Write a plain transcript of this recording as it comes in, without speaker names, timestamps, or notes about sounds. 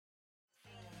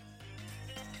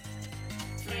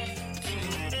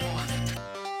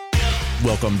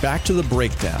Welcome back to The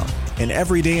Breakdown, an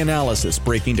everyday analysis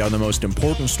breaking down the most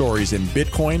important stories in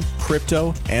Bitcoin,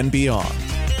 crypto, and beyond.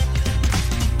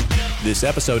 This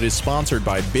episode is sponsored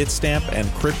by Bitstamp and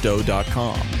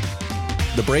Crypto.com.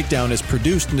 The Breakdown is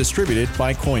produced and distributed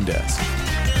by CoinDesk.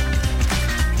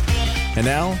 And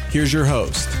now, here's your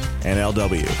host,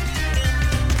 NLW.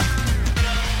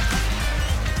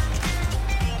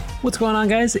 What's going on,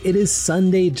 guys? It is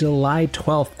Sunday, July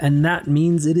 12th, and that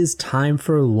means it is time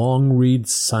for Long Read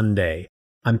Sunday.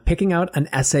 I'm picking out an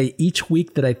essay each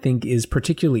week that I think is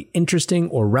particularly interesting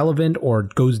or relevant or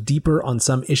goes deeper on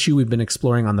some issue we've been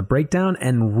exploring on The Breakdown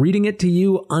and reading it to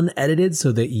you unedited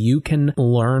so that you can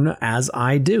learn as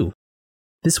I do.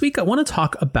 This week, I want to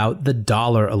talk about the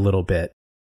dollar a little bit.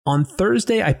 On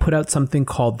Thursday, I put out something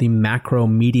called the Macro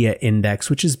Media Index,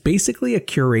 which is basically a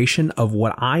curation of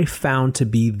what I found to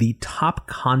be the top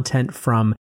content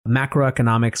from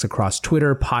macroeconomics across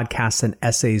Twitter, podcasts, and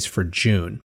essays for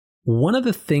June. One of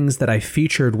the things that I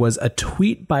featured was a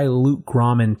tweet by Luke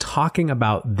Grauman talking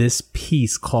about this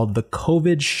piece called The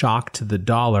COVID Shock to the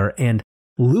Dollar, and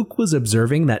Luke was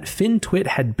observing that FinTwit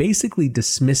had basically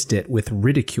dismissed it with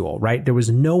ridicule, right? There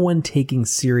was no one taking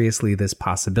seriously this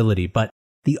possibility, but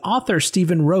the author,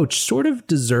 Stephen Roach, sort of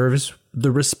deserves the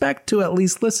respect to at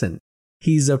least listen.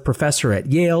 He's a professor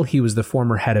at Yale, he was the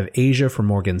former head of Asia for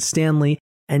Morgan Stanley,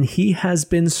 and he has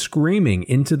been screaming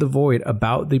into the void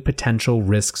about the potential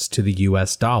risks to the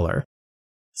US dollar.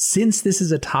 Since this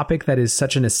is a topic that is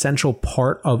such an essential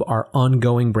part of our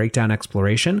ongoing breakdown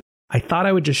exploration, I thought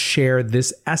I would just share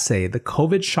this essay, The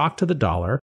COVID Shock to the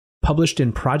Dollar, published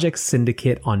in Project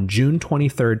Syndicate on June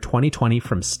 23, 2020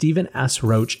 from Stephen S.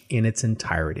 Roach in its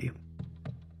entirety.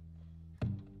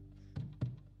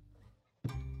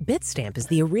 Bitstamp is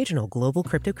the original global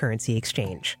cryptocurrency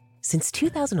exchange. Since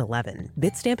 2011,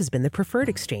 Bitstamp has been the preferred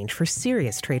exchange for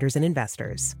serious traders and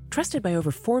investors, trusted by over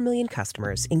 4 million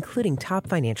customers, including top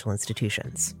financial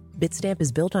institutions. Bitstamp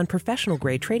is built on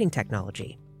professional-grade trading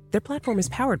technology. Their platform is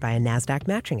powered by a NASDAQ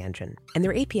matching engine, and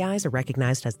their APIs are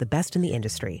recognized as the best in the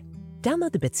industry.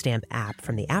 Download the Bitstamp app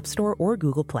from the App Store or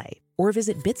Google Play, or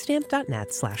visit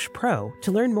bitstamp.net/pro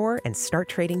to learn more and start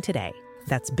trading today.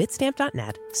 That's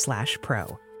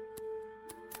bitstamp.net/pro.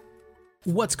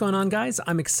 What's going on, guys?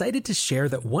 I'm excited to share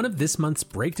that one of this month's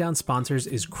breakdown sponsors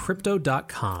is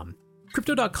Crypto.com.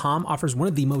 Crypto.com offers one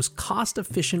of the most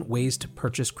cost-efficient ways to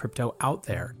purchase crypto out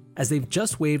there, as they've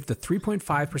just waived the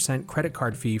 3.5% credit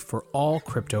card fee for all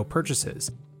crypto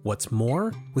purchases. What's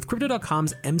more, with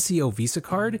Crypto.com's MCO Visa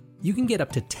card, you can get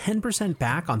up to 10%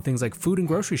 back on things like food and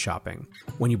grocery shopping.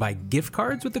 When you buy gift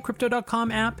cards with the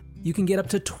Crypto.com app, you can get up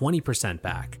to 20%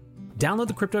 back. Download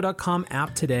the Crypto.com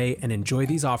app today and enjoy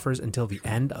these offers until the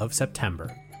end of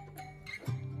September.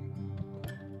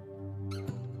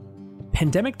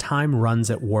 Pandemic time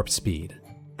runs at warp speed.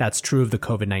 That's true of the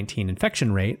COVID-19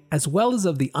 infection rate, as well as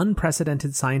of the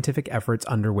unprecedented scientific efforts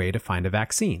underway to find a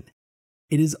vaccine.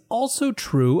 It is also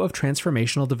true of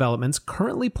transformational developments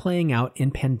currently playing out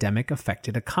in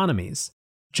pandemic-affected economies.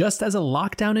 Just as a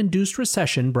lockdown-induced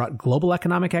recession brought global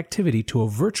economic activity to a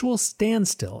virtual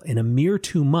standstill in a mere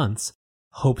 2 months,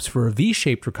 hopes for a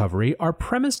V-shaped recovery are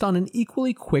premised on an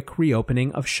equally quick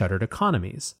reopening of shuttered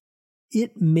economies.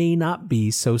 It may not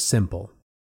be so simple.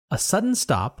 A sudden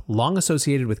stop, long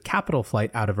associated with capital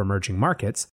flight out of emerging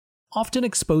markets, often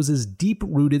exposes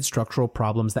deep-rooted structural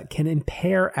problems that can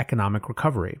impair economic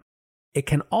recovery. It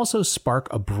can also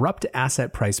spark abrupt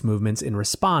asset price movements in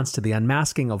response to the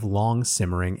unmasking of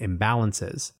long-simmering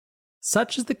imbalances.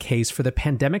 Such is the case for the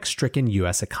pandemic-stricken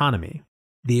US economy.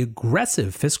 The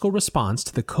aggressive fiscal response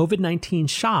to the COVID-19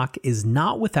 shock is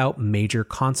not without major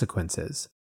consequences.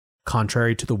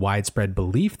 Contrary to the widespread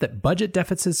belief that budget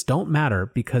deficits don't matter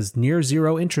because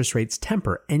near-zero interest rates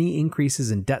temper any increases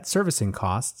in debt servicing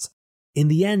costs, in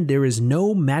the end there is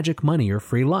no magic money or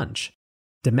free lunch.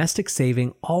 Domestic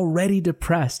saving, already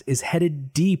depressed, is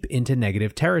headed deep into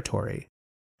negative territory.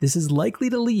 This is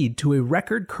likely to lead to a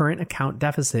record current account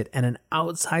deficit and an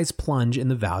outsized plunge in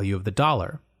the value of the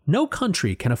dollar. No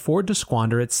country can afford to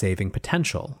squander its saving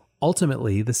potential,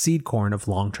 ultimately the seed corn of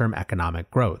long-term economic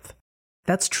growth.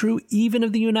 That's true even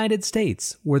of the United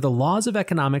States, where the laws of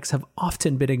economics have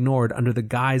often been ignored under the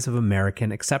guise of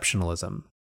American exceptionalism.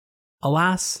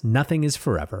 Alas, nothing is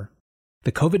forever.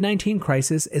 The COVID-19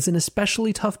 crisis is an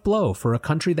especially tough blow for a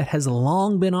country that has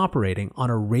long been operating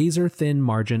on a razor-thin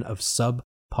margin of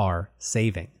subpar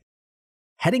saving.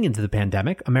 Heading into the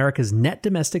pandemic, America's net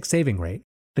domestic saving rate,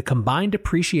 the combined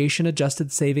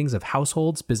depreciation-adjusted savings of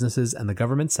households, businesses, and the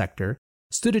government sector,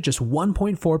 stood at just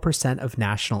 1.4% of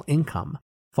national income,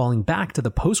 falling back to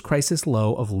the post-crisis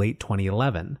low of late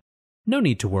 2011. No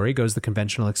need to worry, goes the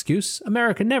conventional excuse.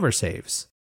 America never saves.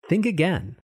 Think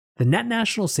again. The net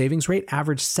national savings rate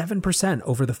averaged 7%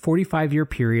 over the 45-year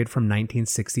period from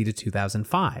 1960 to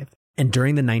 2005. And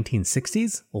during the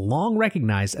 1960s, long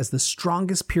recognized as the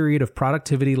strongest period of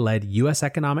productivity-led U.S.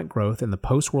 economic growth in the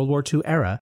post-World War II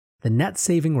era, the net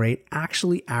saving rate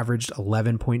actually averaged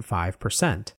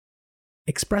 11.5%.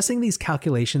 Expressing these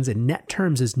calculations in net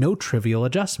terms is no trivial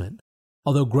adjustment.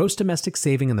 Although gross domestic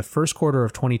saving in the first quarter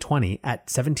of 2020 at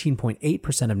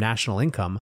 17.8% of national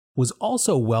income was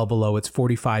also well below its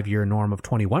 45-year norm of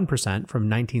 21% from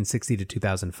 1960 to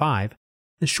 2005,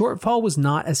 the shortfall was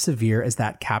not as severe as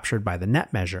that captured by the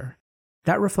net measure.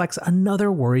 That reflects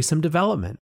another worrisome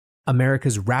development: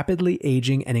 America's rapidly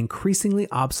aging and increasingly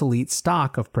obsolete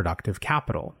stock of productive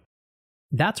capital.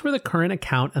 That's where the current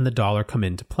account and the dollar come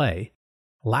into play.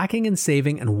 Lacking in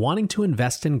saving and wanting to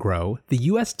invest and grow, the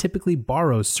U.S. typically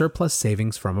borrows surplus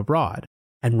savings from abroad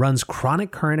and runs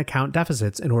chronic current account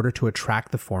deficits in order to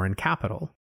attract the foreign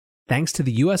capital. Thanks to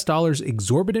the U.S. dollar's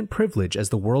exorbitant privilege as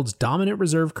the world's dominant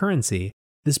reserve currency,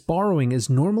 this borrowing is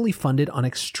normally funded on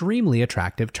extremely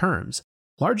attractive terms,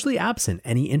 largely absent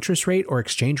any interest rate or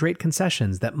exchange rate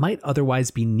concessions that might otherwise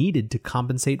be needed to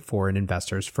compensate foreign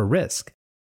investors for risk.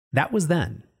 That was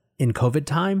then. In COVID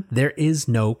time, there is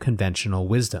no conventional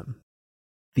wisdom.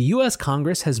 The U.S.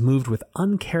 Congress has moved with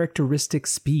uncharacteristic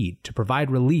speed to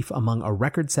provide relief among a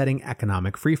record-setting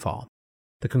economic freefall.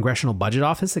 The Congressional Budget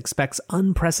Office expects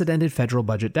unprecedented federal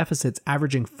budget deficits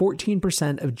averaging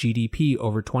 14% of GDP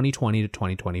over 2020 to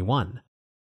 2021.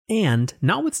 And,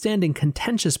 notwithstanding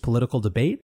contentious political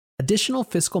debate, additional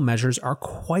fiscal measures are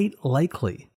quite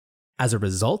likely. As a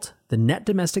result, the net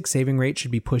domestic saving rate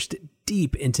should be pushed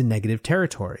deep into negative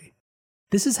territory.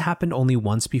 This has happened only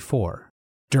once before,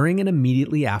 during and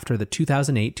immediately after the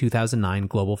 2008-2009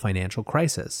 global financial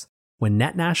crisis, when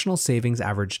net national savings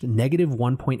averaged negative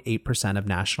 1.8% of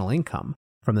national income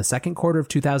from the second quarter of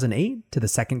 2008 to the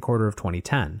second quarter of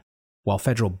 2010, while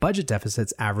federal budget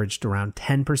deficits averaged around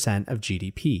 10% of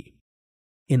GDP.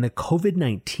 In the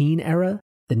COVID-19 era,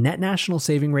 the net national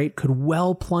saving rate could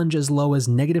well plunge as low as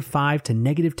negative 5 to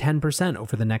negative 10%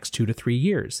 over the next 2 to 3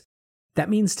 years. That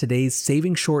means today's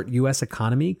saving-short U.S.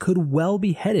 economy could well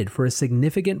be headed for a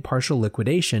significant partial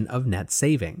liquidation of net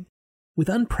saving. With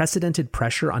unprecedented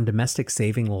pressure on domestic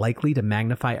saving likely to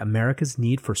magnify America's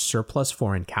need for surplus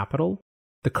foreign capital,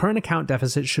 the current account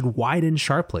deficit should widen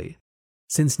sharply.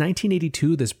 Since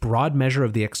 1982, this broad measure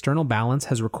of the external balance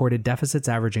has recorded deficits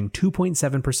averaging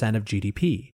 2.7% of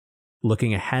GDP.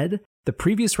 Looking ahead, the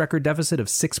previous record deficit of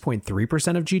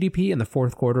 6.3% of GDP in the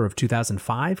fourth quarter of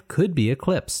 2005 could be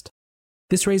eclipsed.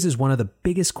 This raises one of the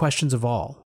biggest questions of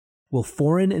all. Will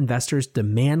foreign investors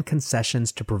demand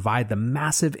concessions to provide the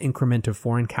massive increment of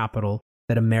foreign capital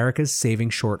that America's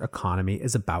saving-short economy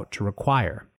is about to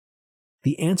require?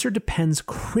 The answer depends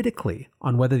critically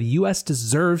on whether the U.S.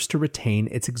 deserves to retain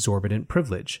its exorbitant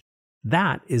privilege.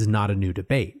 That is not a new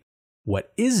debate.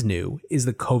 What is new is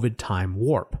the COVID time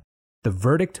warp. The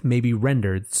verdict may be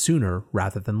rendered sooner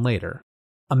rather than later.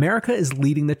 America is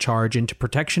leading the charge into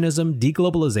protectionism,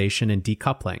 deglobalization, and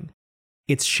decoupling.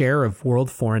 Its share of world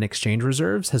foreign exchange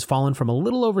reserves has fallen from a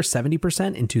little over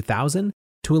 70% in 2000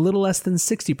 to a little less than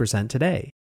 60% today.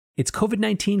 Its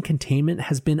COVID-19 containment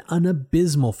has been an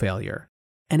abysmal failure,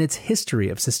 and its history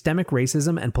of systemic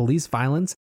racism and police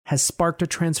violence has sparked a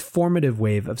transformative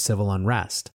wave of civil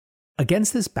unrest.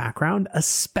 Against this background,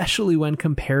 especially when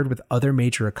compared with other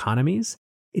major economies,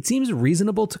 it seems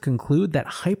reasonable to conclude that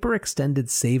hyperextended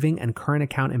saving and current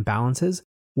account imbalances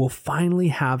will finally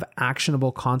have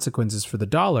actionable consequences for the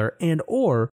dollar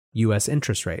and/or U.S.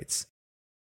 interest rates.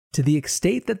 To the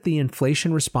extent that the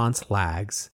inflation response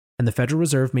lags, and the Federal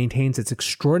Reserve maintains its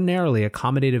extraordinarily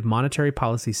accommodative monetary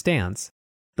policy stance,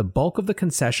 the bulk of the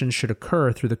concessions should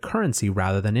occur through the currency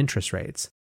rather than interest rates.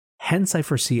 Hence, I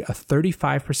foresee a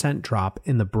 35% drop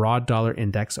in the broad dollar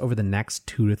index over the next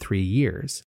 2 to 3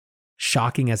 years.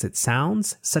 Shocking as it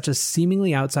sounds, such a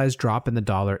seemingly outsized drop in the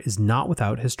dollar is not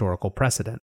without historical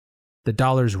precedent. The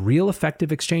dollar's real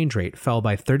effective exchange rate fell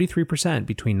by 33%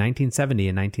 between 1970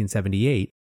 and 1978,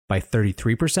 by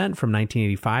 33% from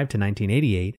 1985 to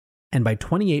 1988, and by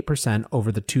 28%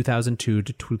 over the 2002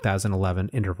 to 2011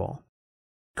 interval.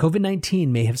 COVID-19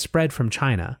 may have spread from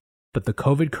China, but the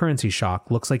COVID currency shock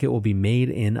looks like it will be made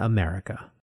in America.